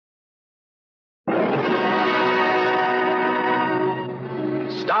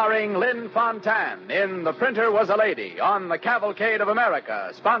starring Lynn Fontanne in The Printer Was a Lady on the Cavalcade of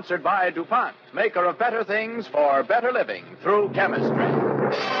America, sponsored by DuPont, maker of better things for better living through chemistry.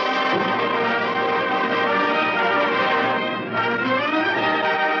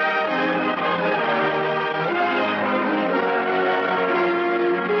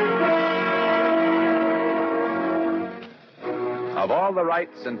 Of all the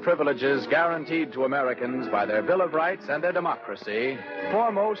rights and privileges guaranteed to Americans by their Bill of Rights and their democracy,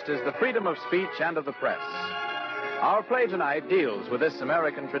 foremost is the freedom of speech and of the press. Our play tonight deals with this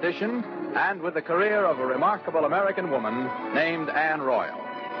American tradition and with the career of a remarkable American woman named Anne Royal.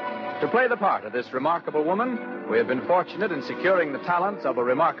 To play the part of this remarkable woman, we have been fortunate in securing the talents of a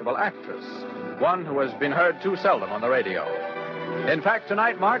remarkable actress, one who has been heard too seldom on the radio. In fact,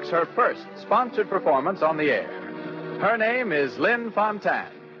 tonight marks her first sponsored performance on the air. Her name is Lynn Fontanne.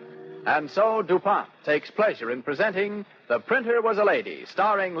 And so DuPont takes pleasure in presenting The Printer Was a Lady,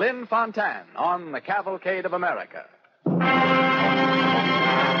 starring Lynn Fontanne on the Cavalcade of America.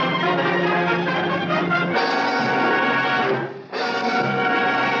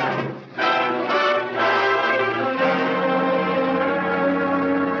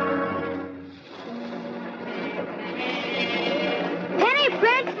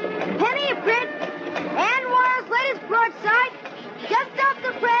 Penny print, Anne Royal's latest broadside, just off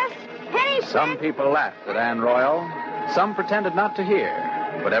the press, penny print. Some people laughed at Anne Royal. Some pretended not to hear,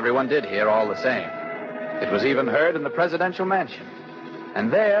 but everyone did hear all the same. It was even heard in the presidential mansion.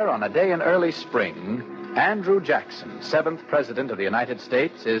 And there, on a day in early spring, Andrew Jackson, 7th President of the United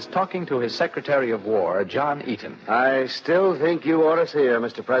States, is talking to his Secretary of War, John Eaton. I still think you ought to see her,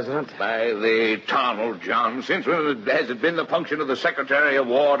 Mr. President. By the tunnel, John. Since when has it been the function of the Secretary of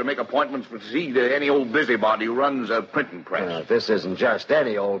War to make appointments to see any old busybody who runs a printing press? This isn't just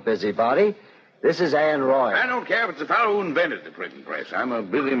any old busybody. This is Anne Royal. I don't care if it's the fellow who invented the printing press. I'm a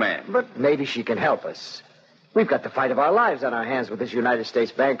busy man. But maybe she can help us. We've got the fight of our lives on our hands with this United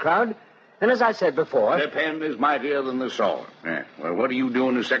States bank crowd. And as I said before... The pen is mightier than the sword. Yeah. Well, what are you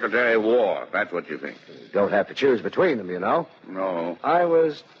doing as Secretary of War, if that's what you think? You don't have to choose between them, you know. No. I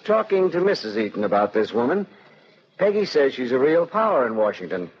was talking to Mrs. Eaton about this woman. Peggy says she's a real power in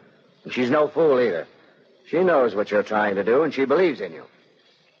Washington. And she's no fool either. She knows what you're trying to do, and she believes in you.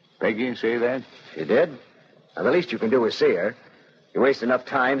 Peggy say that? She did. Now, the least you can do is see her. You waste enough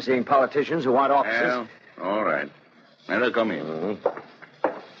time seeing politicians who want offices. Well, all right. Let her come in. Mm-hmm.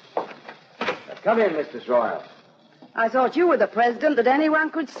 Come in, Mistress Royal. I thought you were the president that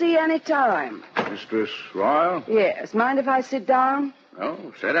anyone could see any time. Mistress Royal? Yes. Mind if I sit down? Oh,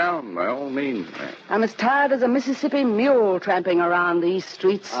 sit down, by all means. I'm as tired as a Mississippi mule tramping around these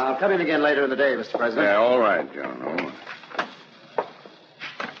streets. I'll come in again later in the day, Mr. President. Yeah, all right, John. All right.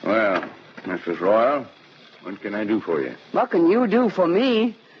 Well, Mistress Royal, what can I do for you? What can you do for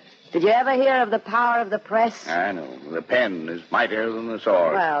me? Did you ever hear of the power of the press? I know. The pen is mightier than the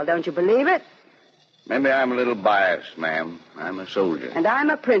sword. Well, don't you believe it? Maybe I'm a little biased, ma'am. I'm a soldier. And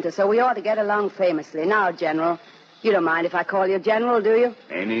I'm a printer, so we ought to get along famously. Now, General, you don't mind if I call you General, do you?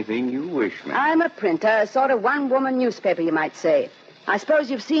 Anything you wish, ma'am. I'm a printer, a sort of one-woman newspaper, you might say. I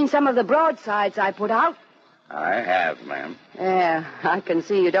suppose you've seen some of the broadsides I put out? I have, ma'am. Yeah, I can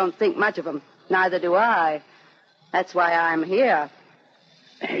see you don't think much of them. Neither do I. That's why I'm here.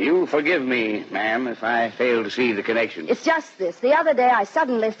 You'll forgive me, ma'am, if I fail to see the connection. It's just this. The other day I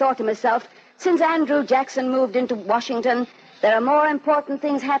suddenly thought to myself, since Andrew Jackson moved into Washington, there are more important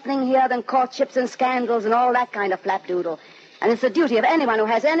things happening here than courtships and scandals and all that kind of flapdoodle. And it's the duty of anyone who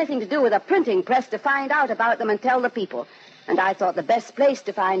has anything to do with a printing press to find out about them and tell the people. And I thought the best place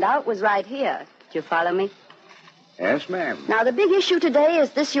to find out was right here. Do you follow me? Yes, ma'am. Now, the big issue today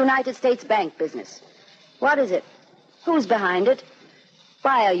is this United States bank business. What is it? Who's behind it?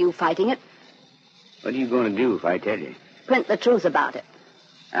 Why are you fighting it? What are you going to do if I tell you? Print the truth about it.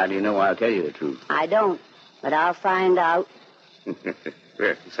 How do you know I'll tell you the truth? I don't, but I'll find out.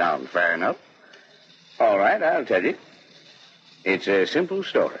 Sounds fair enough. All right, I'll tell you. It's a simple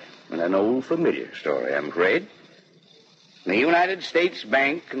story, and an old familiar story, I'm afraid. The United States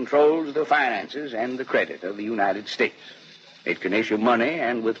Bank controls the finances and the credit of the United States. It can issue money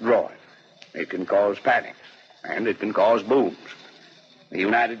and withdraw it. It can cause panics, and it can cause booms. The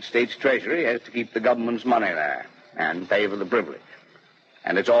United States Treasury has to keep the government's money there and pay for the privilege.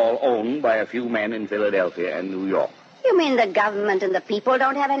 And it's all owned by a few men in Philadelphia and New York. You mean the government and the people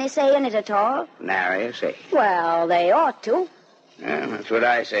don't have any say in it at all? Nary a say. Well, they ought to. Yeah, that's what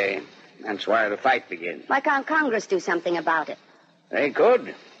I say. That's why the fight begins. Why can't Congress do something about it? They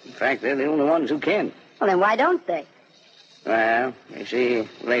could. In fact, they're the only ones who can. Well, then why don't they? Well, you see,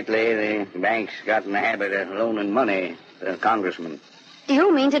 lately the bank's got in the habit of loaning money to congressmen. Do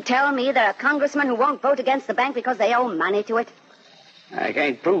you mean to tell me there are congressmen who won't vote against the bank because they owe money to it? I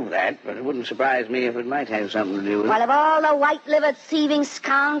can't prove that, but it wouldn't surprise me if it might have something to do with it. Well, of all the white-livered, thieving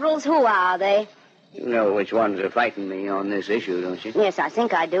scoundrels, who are they? You know which ones are fighting me on this issue, don't you? Yes, I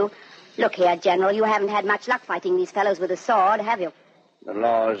think I do. Look here, General, you haven't had much luck fighting these fellows with a sword, have you? The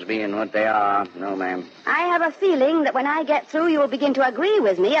laws being what they are, no, ma'am. I have a feeling that when I get through, you will begin to agree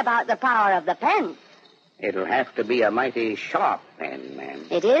with me about the power of the pen. It'll have to be a mighty sharp pen, ma'am.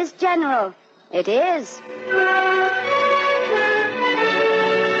 It is, General. It is.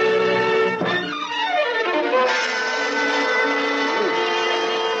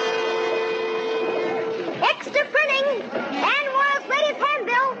 Extra printing. Ann Royal's latest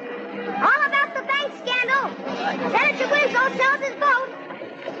handbill. All about the bank scandal. Senator Winslow sells his vote.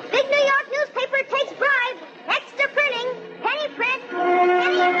 Big New York newspaper takes bribe. Extra printing. Penny print.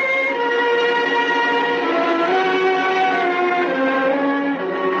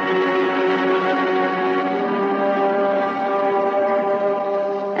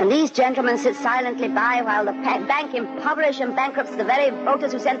 And these gentlemen sit silently by while the bank impoverish and bankrupts the very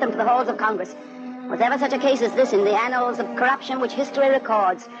voters who sent them to the halls of Congress. Was ever such a case as this in the annals of corruption which history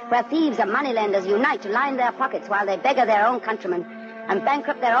records, where thieves and moneylenders unite to line their pockets while they beggar their own countrymen and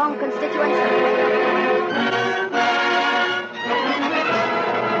bankrupt their own constituents?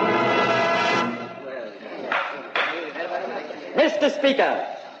 Mr. Speaker,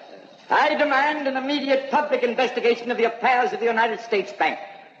 I demand an immediate public investigation of the affairs of the United States Bank.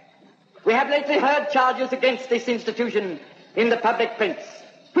 We have lately heard charges against this institution in the public prints,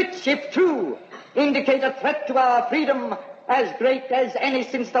 which, if true, indicate a threat to our freedom as great as any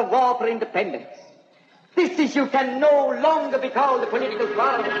since the War for Independence. This issue can no longer be called a political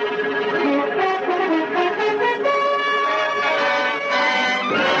quarrel.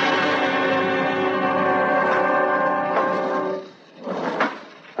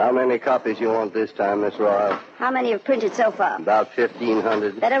 How many copies you want this time, Miss Royal? How many have printed so far? About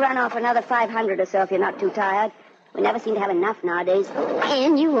 1,500. Better run off another 500 or so if you're not too tired. We never seem to have enough nowadays.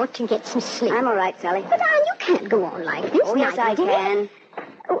 Anne, you ought to get some sleep. I'm all right, Sally. But, Anne, you can't go on like this. Oh, yes, I can.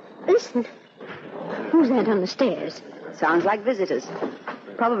 Oh, listen. Who's that on the stairs? Sounds like visitors.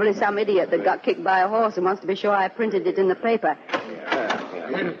 Probably some idiot that got kicked by a horse and wants to be sure I printed it in the paper.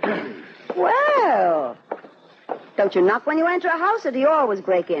 Well, don't you knock when you enter a house, or do you always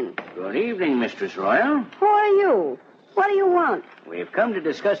break in? Good evening, Mistress Royal. Who are you? What do you want? We've come to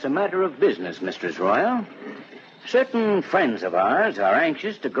discuss a matter of business, Mistress Royal. Certain friends of ours are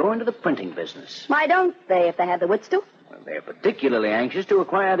anxious to go into the printing business. Why don't they, if they have the wits to? Well, they're particularly anxious to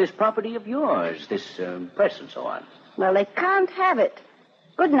acquire this property of yours, this press and so on. Well, they can't have it.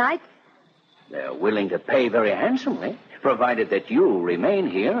 Good night. They're willing to pay very handsomely, provided that you remain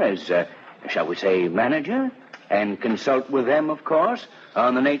here as, shall we say, manager, and consult with them, of course,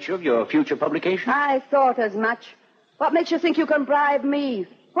 on the nature of your future publication. I thought as much. What makes you think you can bribe me?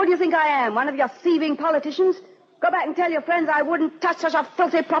 Who do you think I am, one of your thieving politicians? Go back and tell your friends I wouldn't touch such a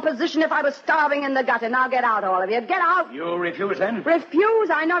filthy proposition if I was starving in the gutter. Now get out, all of you. Get out. You refuse, then?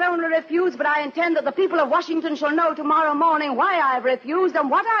 Refuse? I not only refuse, but I intend that the people of Washington shall know tomorrow morning why I've refused and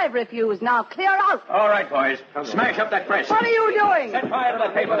what I've refused. Now clear out. All right, boys. Smash up that press. What are you doing? Set fire to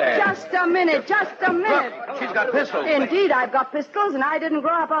that paper there. Just a minute. Look, she's got pistols. Indeed, I've got pistols, and I didn't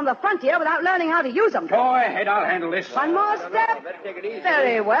grow up on the frontier without learning how to use them. Go ahead, I'll handle this. One more step.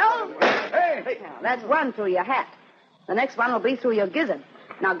 Very well. Hey. Now, that's one through your hat. The next one will be through your gizzard.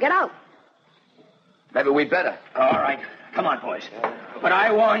 Now get out. Maybe we'd better. All right. Come on, boys. But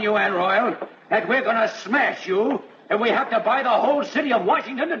I warn you, Ann Royal, that we're going to smash you, and we have to buy the whole city of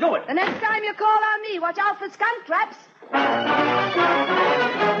Washington to do it. The next time you call on me, watch out for skunk traps.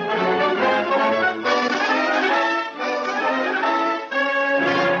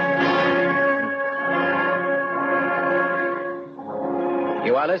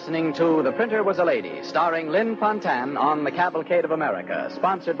 You are listening to The Printer Was a Lady, starring Lynn Fontanne on the Cavalcade of America,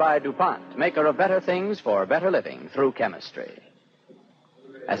 sponsored by DuPont, maker of better things for better living through chemistry.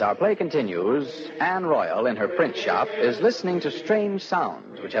 As our play continues, Ann Royal, in her print shop, is listening to strange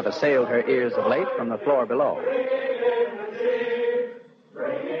sounds which have assailed her ears of late from the floor below.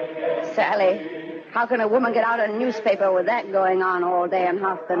 Sally, how can a woman get out a newspaper with that going on all day and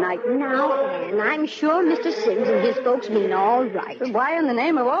half the night? Now, Anne, I'm sure Mr. Sims and his folks mean all right. But why in the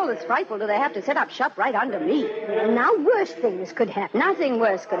name of all that's frightful do they have to set up shop right under me? And now worse things could happen. Nothing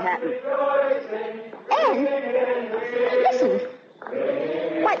worse could happen. Anne, listen.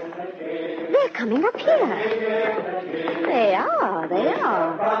 Why, they're coming up here. They are.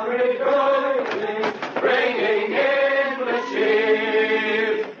 Bringing in the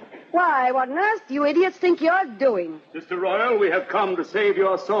cheese. Why, what on earth do you idiots think you're doing? Mr. Royal, we have come to save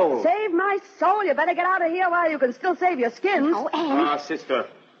your soul. Save my soul? You better get out of here while you can still save your skins. Oh, Anne. Ah, sister,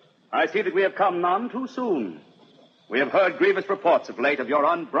 I see that we have come none too soon. We have heard grievous reports of late of your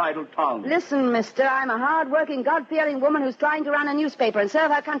unbridled tongue. Listen, mister, I'm a hard-working, God-fearing woman who's trying to run a newspaper and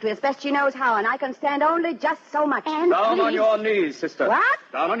serve her country as best she knows how, and I can stand only just so much. Anne, Down please. on your knees, sister. What?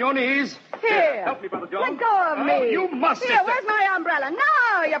 Down on your knees. Here. Help me, Brother John. Let go of me. Oh, you must, Here, sister. where's my umbrella?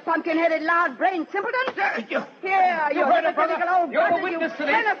 No, you pumpkin-headed, loud-brained simpleton. Here, you heard it, brother. hypocritical old You're a buzzard, witness to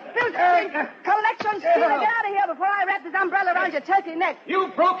this. Collection stealer. Get out of here before I wrap this umbrella around your turkey neck.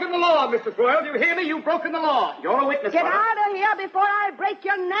 You've broken the law, Mr. Royal. You hear me? You've broken the law. You're a witness, Get brother. out of here before I break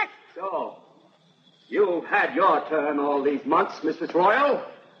your neck. So, you've had your turn all these months, Mrs. Royal.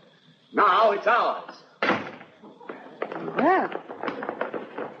 Now it's ours. Well,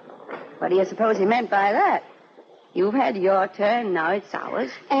 what do you suppose he meant by that? You've had your turn, now it's ours.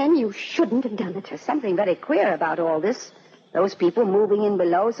 Anne, you shouldn't have done it. There's something very queer about all this. Those people moving in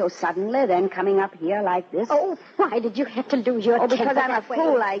below so suddenly, then coming up here like this. Oh, why did you have to lose your temper Because I'm a that way?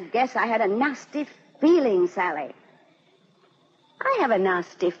 fool, I guess. I had a nasty feeling, Sally. I have a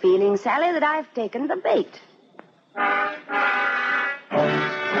nasty feeling, Sally, that I've taken the bait.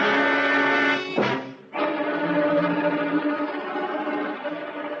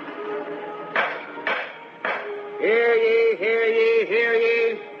 Hear ye, hear ye, hear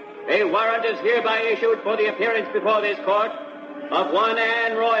ye. A warrant is hereby issued for the appearance before this court of one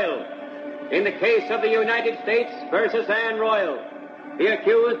Anne Royal in the case of the United States versus Anne Royal, the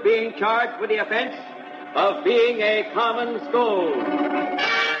accused being charged with the offense of being a common scold.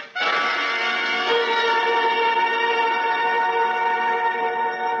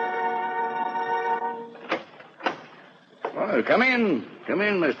 Well, come in. Come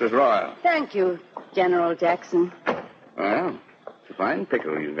in, Mrs. Royal. Thank you, General Jackson. Well, it's a fine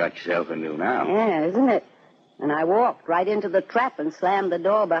pickle you got yourself into now. Yeah, isn't it? And I walked right into the trap and slammed the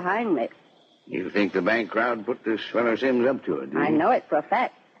door behind me. You think the bank crowd put this fellow Sims up to it, do you? I know it for a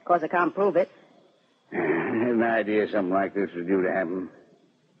fact. Of course, I can't prove it. I had an idea something like this was due to happen.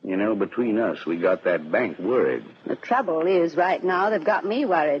 You know, between us, we got that bank worried. The trouble is, right now, they've got me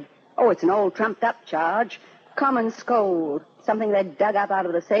worried. Oh, it's an old trumped-up charge. Common scold. Something they dug up out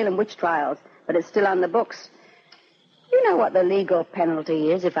of the Salem witch trials. But it's still on the books. You know what the legal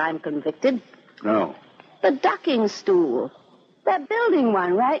penalty is if I'm convicted? No. The ducking stool. They're building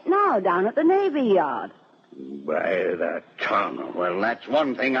one right now down at the Navy Yard. By the tongue. Well, that's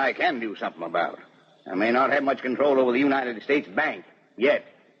one thing I can do something about. I may not have much control over the United States Bank yet,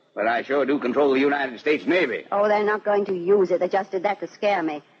 but I sure do control the United States Navy. Oh, they're not going to use it. They just did that to scare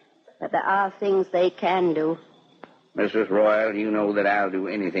me. But there are things they can do. Mrs. Royal, you know that I'll do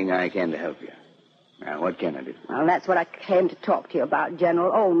anything I can to help you. Now, what can I do? Well, that's what I came to talk to you about,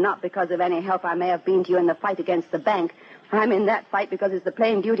 General. Oh, not because of any help I may have been to you in the fight against the bank. I'm in that fight because it's the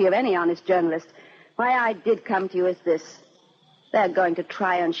plain duty of any honest journalist. Why I did come to you is this. They're going to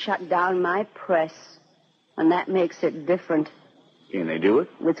try and shut down my press. And that makes it different. Can they do it?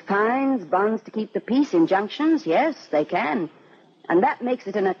 With fines, bonds to keep the peace, injunctions, yes, they can. And that makes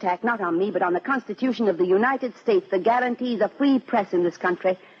it an attack not on me, but on the Constitution of the United States that guarantees a free press in this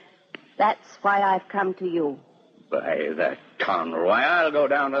country. That's why I've come to you. By the tongue, Roy, I'll go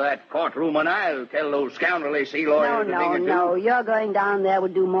down to that courtroom and I'll tell those scoundrelly sea lawyers a thing or two. No. You're going down there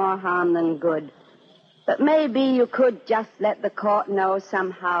would do more harm than good. But maybe you could just let the court know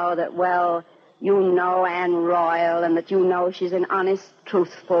somehow that, well, you know Anne Royal and that you know she's an honest,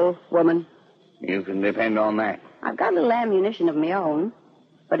 truthful woman. You can depend on that. I've got a little ammunition of my own,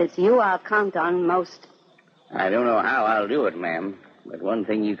 but it's you I'll count on most. I don't know how I'll do it, ma'am, but one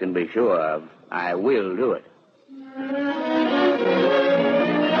thing you can be sure of, I will do it.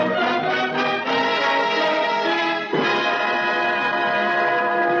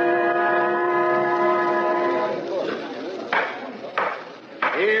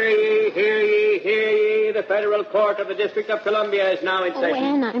 Hear ye, hear ye, hear ye. The federal court of the District of Columbia is now in Oh, session.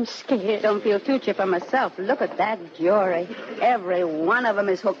 Anne, I'm scared. Don't feel too chipper myself. Look at that jury. Every one of them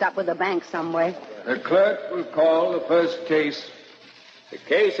is hooked up with the bank somewhere. The clerk will call the first case. The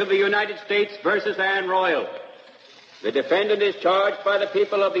case of the United States versus Anne Royal. The defendant is charged by the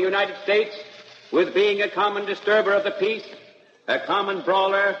people of the United States with being a common disturber of the peace, a common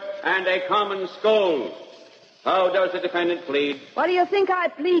brawler, and a common scold. How does the defendant plead? What do you think I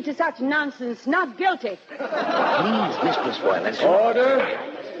plead to such nonsense? Not guilty. Please, Mistress Royal, that's Order.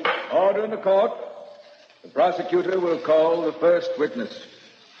 Order in the court. The prosecutor will call the first witness.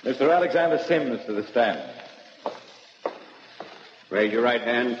 Mr. Alexander Sims to the stand. Raise your right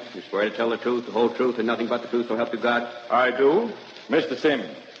hand. You swear to tell the truth, the whole truth, and nothing but the truth, so help you God? I do. Mr. Sims,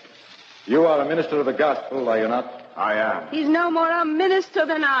 You are a minister of the gospel, are you not? I am. He's no more a minister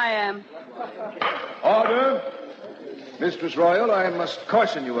than I am. Order. Mistress Royal, I must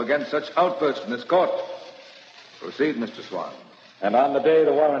caution you against such outbursts in this court. Proceed, Mr. Swan. And on the day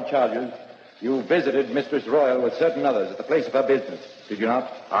the warrant charges, you visited Mistress Royal with certain others at the place of her business, did you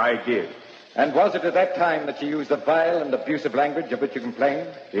not? I did. And was it at that time that she used the vile and abusive language of which you complained?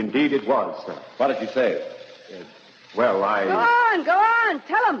 Indeed it was, sir. What did she say? Well, Go on.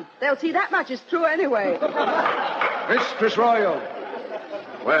 Tell them. They'll see that much is true anyway. Mistress Royal.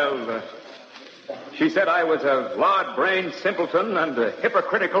 Well, she said I was a lard-brained simpleton and a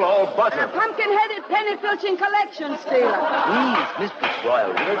hypocritical old buzzard. A pumpkin-headed, penny-filching collection stealer. Please, Mistress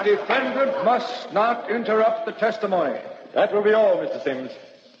Royal. The defendant must not interrupt the testimony. That will be all, Mr. Sims.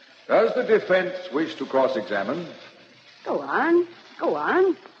 Does the defense wish to cross-examine? Go on.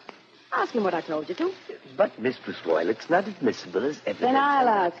 Ask him what I told you to. But, Mistress Royal, it's not admissible as evidence. Then I'll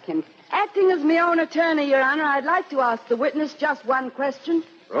ask him. Acting as my own attorney, Your Honor, I'd like to ask the witness just one question.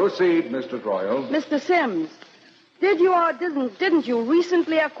 Proceed, Mr. Royal. Mr. Sims, did you or didn't you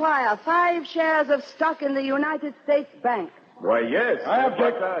recently acquire 5 shares of stock in the United States Bank? Why, yes. I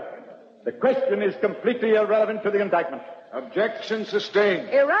object. The question is completely irrelevant to the indictment. Objection sustained.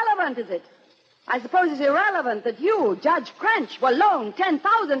 Irrelevant, is it? I suppose it's irrelevant that you, Judge Crench, were loaned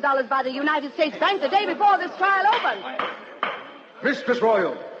 $10,000 by the United States Bank the day before this trial opened. Mistress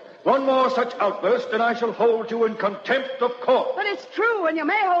Royal, one more such outburst and I shall hold you in contempt of court. But it's true, and you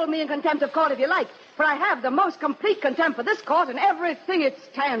may hold me in contempt of court if you like, for I have the most complete contempt for this court and everything it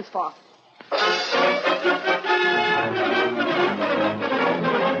stands for.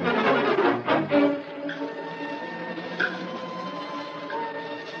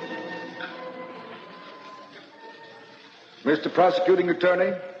 Mr. Prosecuting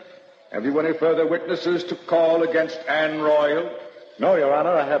Attorney, have you any further witnesses to call against Anne Royal? No, Your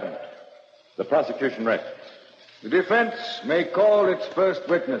Honor, I haven't. The prosecution rests. The defense may call its first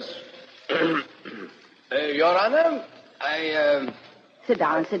witness. Your Honor, I, Sit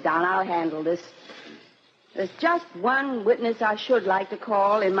down. I'll handle this. There's just one witness I should like to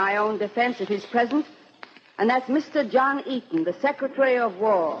call in my own defense if he's present, and that's Mr. John Eaton, the Secretary of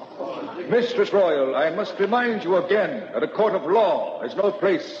War. Mistress Royal, I must remind you again that a court of law is no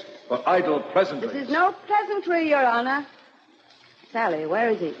place for idle pleasantries. This is no pleasantry, Your Honor. Sally, where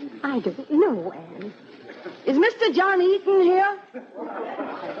is he? I don't know, Anne. Is Mr. John Eaton here?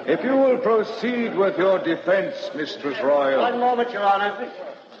 If you will proceed with your defense, Mistress Royal. One moment, Your Honor.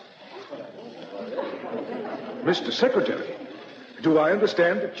 Mr. Secretary, do I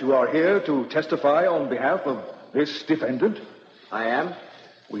understand that you are here to testify on behalf of this defendant? I am.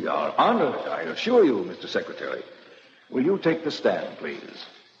 We are honored, I assure you, Mr. Secretary. Will you take the stand, please?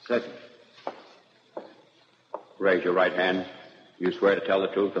 Certainly. Raise your right hand. You swear to tell the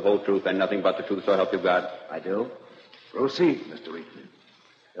truth, the whole truth, and nothing but the truth, so help you God? I do. Proceed, Mr. Eaton.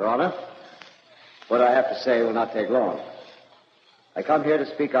 Your Honor, what I have to say will not take long. I come here to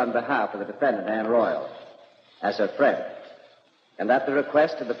speak on behalf of the defendant, Anne Royal, as her friend, and at the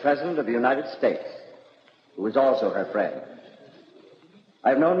request of the President of the United States, who is also her friend.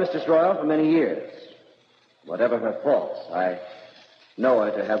 I've known Mistress Royal for many years. Whatever her faults, I know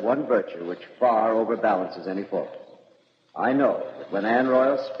her to have one virtue which far overbalances any fault. I know that when Anne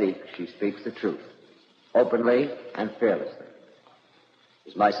Royal speaks, she speaks the truth, openly and fearlessly. It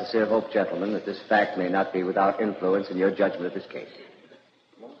is my sincere hope, gentlemen, that this fact may not be without influence in your judgment of this case.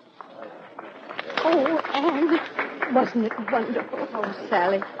 Oh, Anne, wasn't it wonderful? Oh,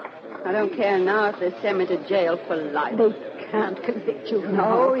 Sally, I don't care now if they send me to jail for life. They can't convict you.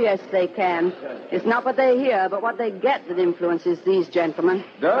 Oh, yes, they can. It's not what they hear, but what they get that influences these gentlemen.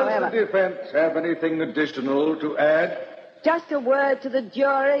 Does the defense have anything additional to add? Just a word to the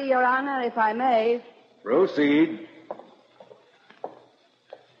jury, Your Honor, if I may. Proceed.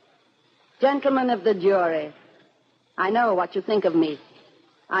 Gentlemen of the jury, I know what you think of me.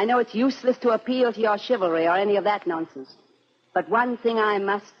 I know it's useless to appeal to your chivalry or any of that nonsense. But one thing I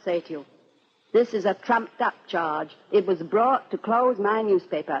must say to you. This is a trumped-up charge. It was brought to close my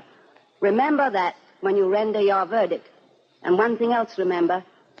newspaper. Remember that when you render your verdict. And one thing else, remember.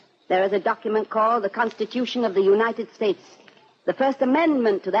 There is a document called the Constitution of the United States. The First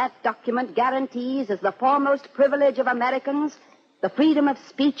Amendment to that document guarantees as the foremost privilege of Americans the freedom of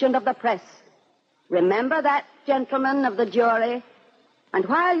speech and of the press. Remember that, gentlemen of the jury. And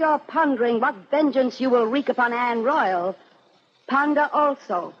while you're pondering what vengeance you will wreak upon Anne Royal, ponder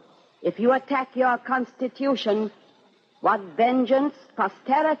also, if you attack your Constitution, what vengeance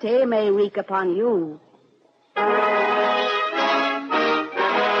posterity may wreak upon you.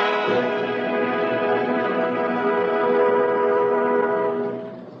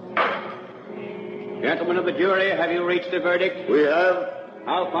 Gentlemen of the jury, have you reached a verdict? We have.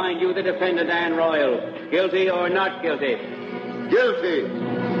 How find you the defendant, Anne Royal? Guilty or not guilty? Guilty.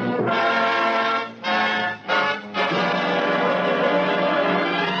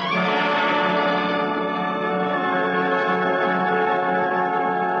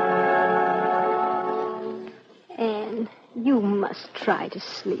 Anne, you must try to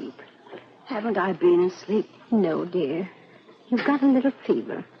sleep. Haven't I been asleep? No, dear. You've got a little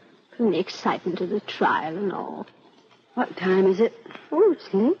fever from the excitement of the trial and all. What time is it? Oh,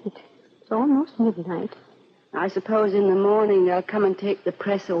 it's late. It's almost midnight. I suppose in the morning they'll come and take the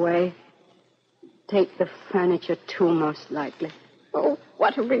press away. Take the furniture, too, most likely. Oh,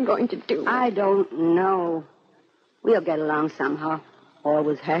 what are we going to do? I don't know. We'll get along somehow.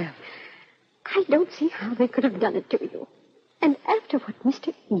 Always have. I don't see how they could have done it to you. And after what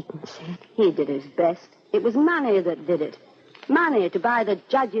Mr. Eden said. He did his best. It was money that did it. Money to buy the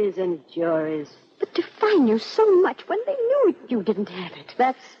judges and juries. But to fine you so much when they knew you didn't have it.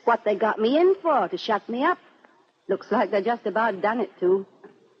 That's what they got me in for, to shut me up. Looks like they're just about done it, too.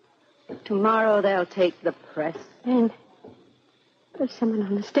 Tomorrow they'll take the press. And there's someone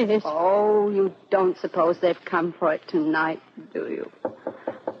on the stairs. Oh, you don't suppose they've come for it tonight, do you?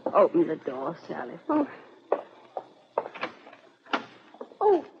 Open the door, Sally.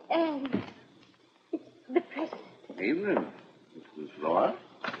 Oh, and it's the president. Evening, Mrs. Laura.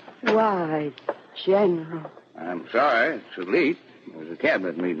 Why, General. I'm sorry it's so late. There was a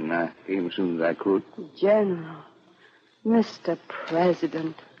cabinet meeting. I came as soon as I could. General, Mr.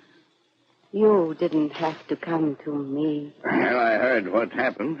 President, you didn't have to come to me. Well, I heard what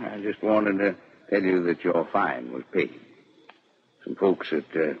happened. I just wanted to tell you that your fine was paid. Some folks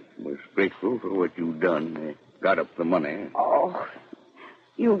that was grateful for what you've done, they got up the money. Oh,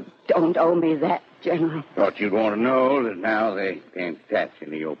 you don't owe me that, General. Thought you'd want to know that now they can't attach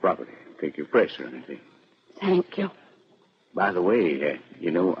any of your property, take your press or anything. Thank you. By the way,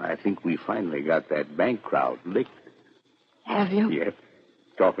 I think we finally got that bank crowd licked. Have you? Yep.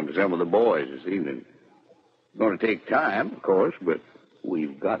 Talking to some of the boys this evening. It's going to take time, of course, but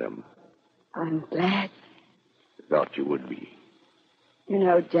we've got them. I'm glad. Thought you would be. You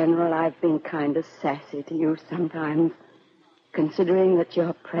know, General, I've been kind of sassy to you sometimes, considering that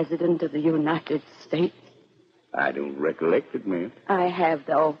you're President of the United States. I don't recollect it, ma'am. I have,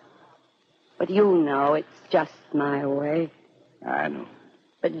 though. But you know it's just my way. I know.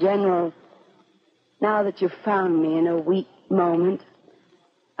 But, General, now that you've found me in a weak moment,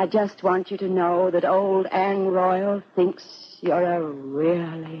 I just want you to know that old Anne Royal thinks you're a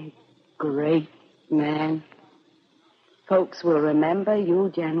really great man. Folks will remember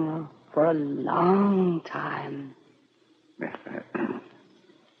you, General, for a long time.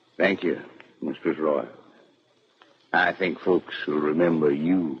 Thank you, Mistress Royal. I think folks will remember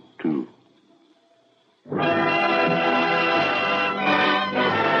you, too.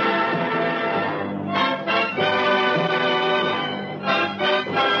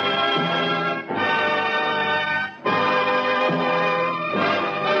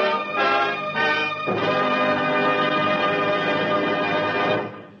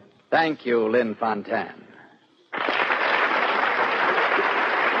 Thank you, Lynn Fontaine.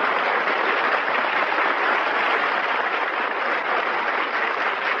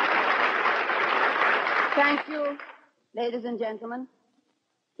 Thank you, ladies and gentlemen.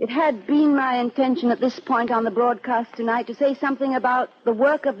 It had been my intention at this point on the broadcast tonight to say something about the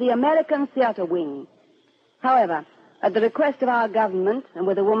work of the American Theater Wing. However, at the request of our government, and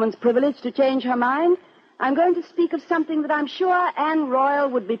with a woman's privilege to change her mind, I'm going to speak of something that I'm sure Anne Royal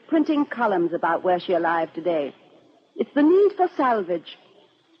would be printing columns about were she alive today. It's the need for salvage.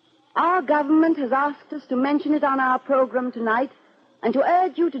 Our government has asked us to mention it on our program tonight and to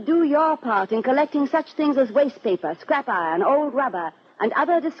urge you to do your part in collecting such things as waste paper, scrap iron, old rubber, and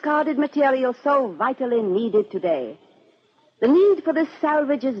other discarded materials so vitally needed today. The need for this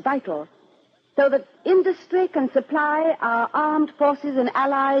salvage is vital, so that industry can supply our armed forces and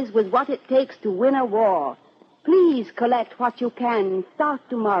allies with what it takes to win a war. Please collect what you can. Start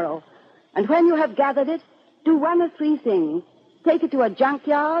tomorrow. And when you have gathered it, do one of three things. Take it to a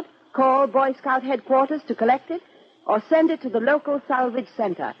junkyard, call Boy Scout headquarters to collect it, or send it to the local salvage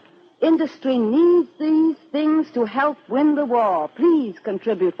center. Industry needs these things to help win the war. Please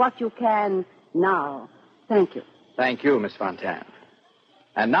contribute what you can now. Thank you. Thank you, Miss Fontaine.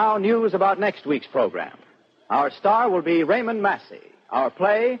 And now news about next week's program. Our star will be Raymond Massey. Our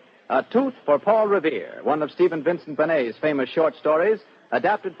play, A Tooth for Paul Revere, one of Stephen Vincent Benet's famous short stories,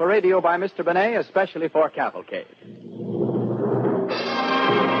 adapted for radio by Mr. Benet, especially for Cavalcade.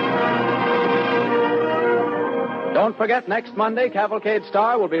 Don't forget, next Monday, Cavalcade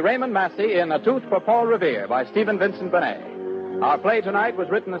star will be Raymond Massey in A Tooth for Paul Revere by Stephen Vincent Benet. Our play tonight was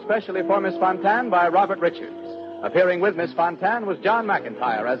written especially for Miss Fontaine by Robert Richards. Appearing with Miss Fontaine was John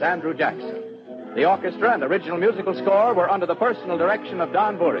McIntyre as Andrew Jackson. The orchestra and original musical score were under the personal direction of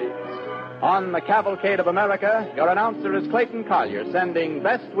Don Voorhees. On the Cavalcade of America, your announcer is Clayton Collier, sending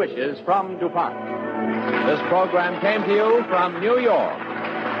best wishes from DuPont. This program came to you from New York.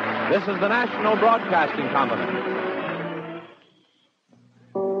 This is the National Broadcasting Company.